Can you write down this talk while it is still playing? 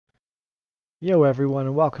Yo everyone,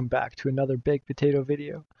 and welcome back to another baked potato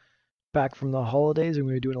video. Back from the holidays, and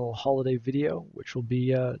we're doing a little holiday video, which will be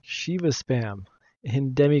Sheeva Spam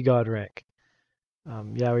in Demi-God rank.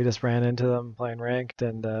 Yeah, we just ran into them playing ranked,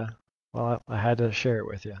 and well, I had to share it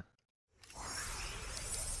with you.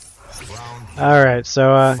 Alright,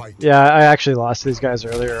 so yeah, I actually lost to these guys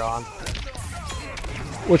earlier on,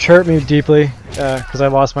 which hurt me deeply, because I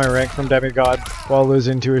lost my rank from Demi-God while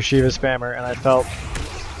losing to a Sheeva Spammer, and I felt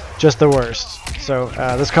just the worst. So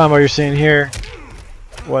this combo you're seeing here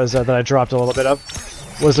was that I dropped a little bit of,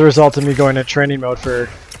 was the result of me going to training mode for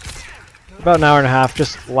about an hour and a half,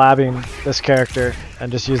 just labbing this character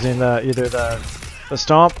and just using either the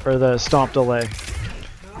stomp or the stomp delay.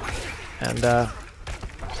 And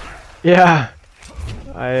yeah,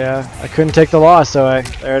 I couldn't take the loss, so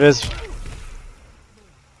there it is.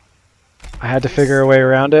 I had to figure a way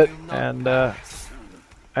around it, and I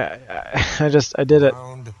did it.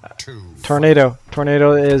 Tornado.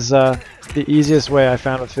 Tornado is the easiest way I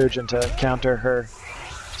found with Fujin to counter her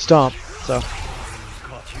stomp. So.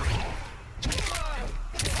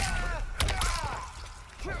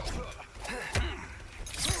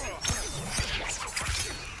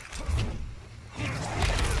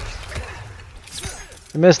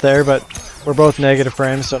 I missed there, but we're both negative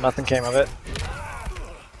frames, so nothing came of it.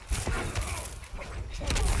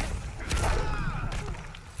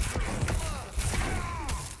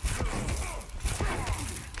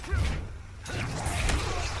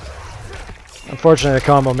 Unfortunately, the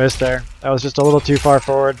combo missed there. That was just a little too far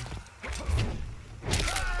forward.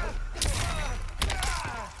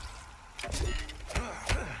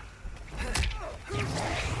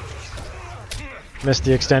 Missed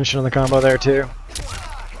the extension of the combo there too.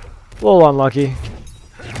 A little unlucky.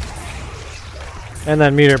 And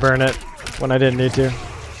then meter burn it when I didn't need to.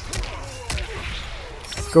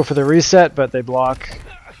 Go for the reset, but they block.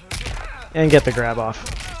 And get the grab off.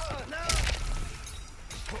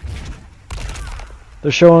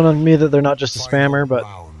 They're showing on me that they're not just a spammer, but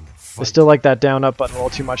they still like that down up button a little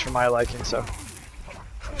too much for my liking, so.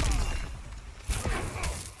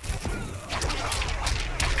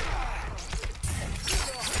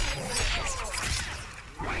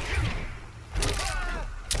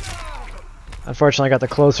 Unfortunately, I got the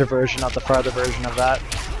closer version, not the farther version of that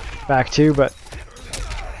back too, but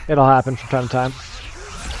it'll happen from time to time.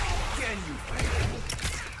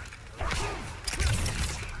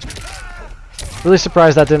 Really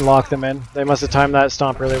surprised that didn't lock them in. They must have timed that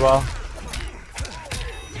stomp really well.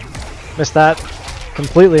 Missed that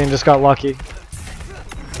completely and just got lucky.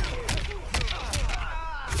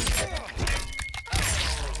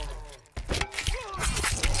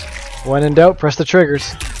 When in doubt, press the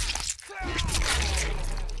triggers.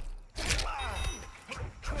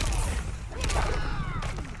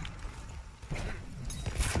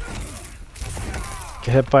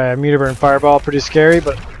 Get hit by a meter burn fireball, pretty scary,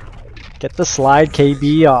 but get the slide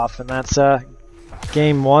KB off, and that's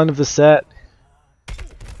game one of the set.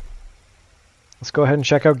 Let's go ahead and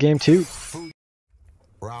check out game two.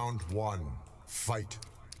 Round one, fight.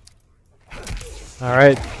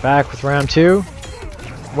 Alright, back with round two.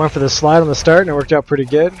 Went for the slide on the start and it worked out pretty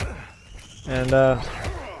good. And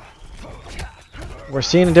we're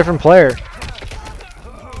seeing a different player.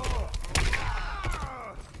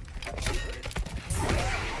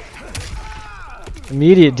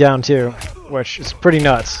 Immediate down two, which is pretty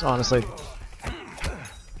nuts, honestly.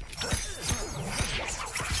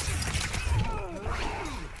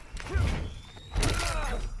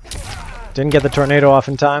 Didn't get the tornado off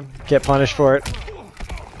in time. Get punished for it.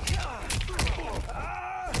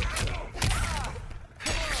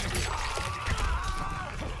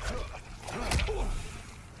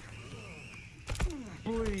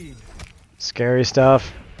 Scary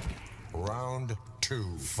stuff. Round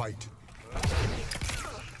two, fight.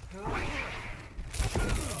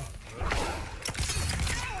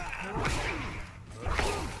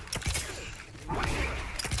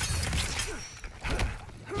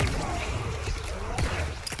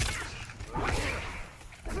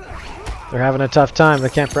 They're having a tough time. They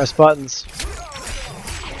can't press buttons.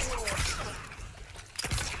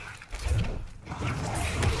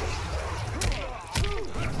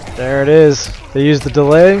 There it is. They used the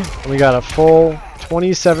delay, and we got a full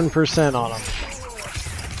 27% on them.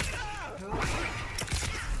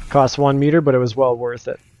 Cost 1 meter, but it was well worth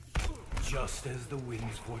it. Just as the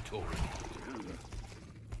winds foretold.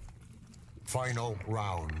 Final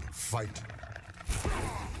round, fight.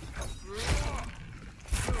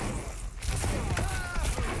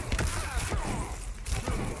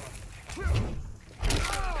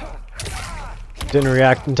 Didn't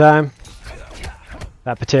react in time.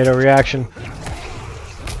 That potato reaction.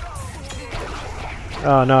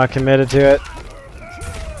 Oh no, I committed to it.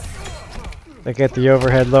 They get the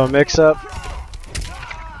overhead low mix-up.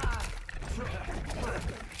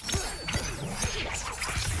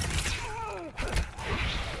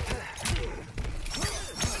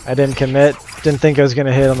 I didn't commit. Didn't think I was going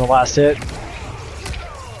to hit on the last hit.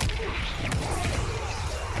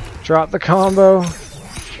 Drop the combo.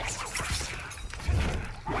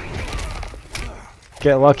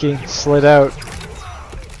 Get lucky. Slid out.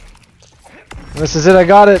 This is it. I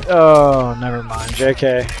got it. Oh, never mind.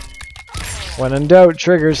 JK. When in doubt,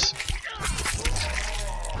 triggers.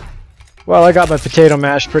 Well, I got my potato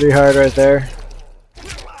mashed pretty hard right there.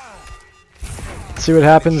 Let's see what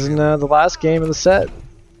happens in the last game of the set.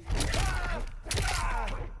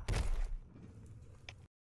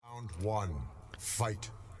 Round 1. Fight.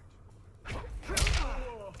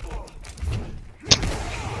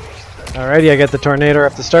 Alrighty, I get the tornado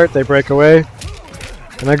off the start. They break away.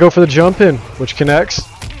 And I go for the jump in, which connects.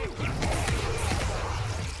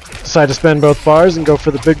 Decide to spend both bars and go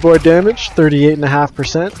for the big boy damage,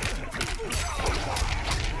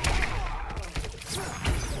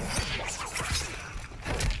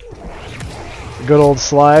 38.5%. Good old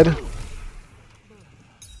slide.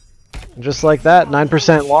 And just like that,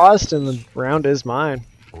 9% lost, and the round is mine.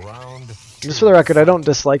 Just for the record, I don't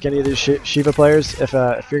dislike any of these Sheeva players. If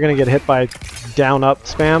you're going to get hit by down-up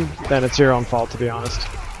spam, then it's your own fault, to be honest.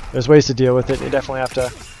 There's ways to deal with it. You definitely have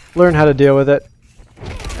to learn how to deal with it.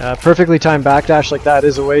 Perfectly timed backdash like that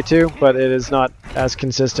is a way to, but it is not as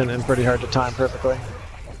consistent and pretty hard to time perfectly.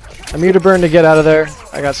 I meter burn to get out of there.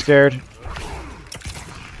 I got scared.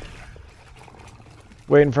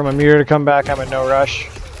 Waiting for my meter to come back. I'm in no rush.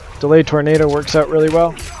 Delayed tornado works out really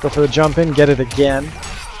well. Go for the jump in, get it again.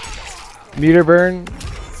 Meter burn.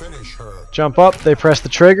 Finish her. Jump up, they press the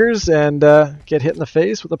triggers and get hit in the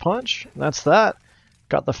face with a punch. And that's that.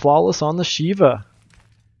 Got the flawless on the Sheeva.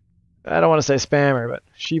 I don't want to say spammer, but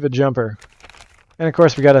Sheeva jumper. And of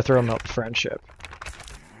course we got to throw him out friendship.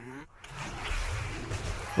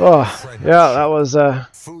 Oh, yeah, that was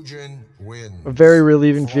Fujin wins. a very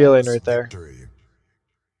relieving feeling right there. Victory.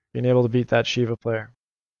 Being able to beat that Sheeva player.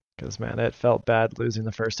 Because, man, it felt bad losing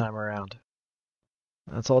the first time around.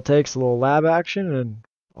 That's all it takes, a little lab action, and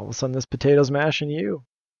all of a sudden this potato's mashing you.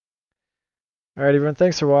 Alright everyone,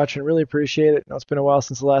 thanks for watching. Really appreciate it. I know it's been a while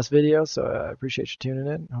since the last video, so I appreciate you tuning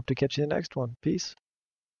in. Hope to catch you in the next one. Peace.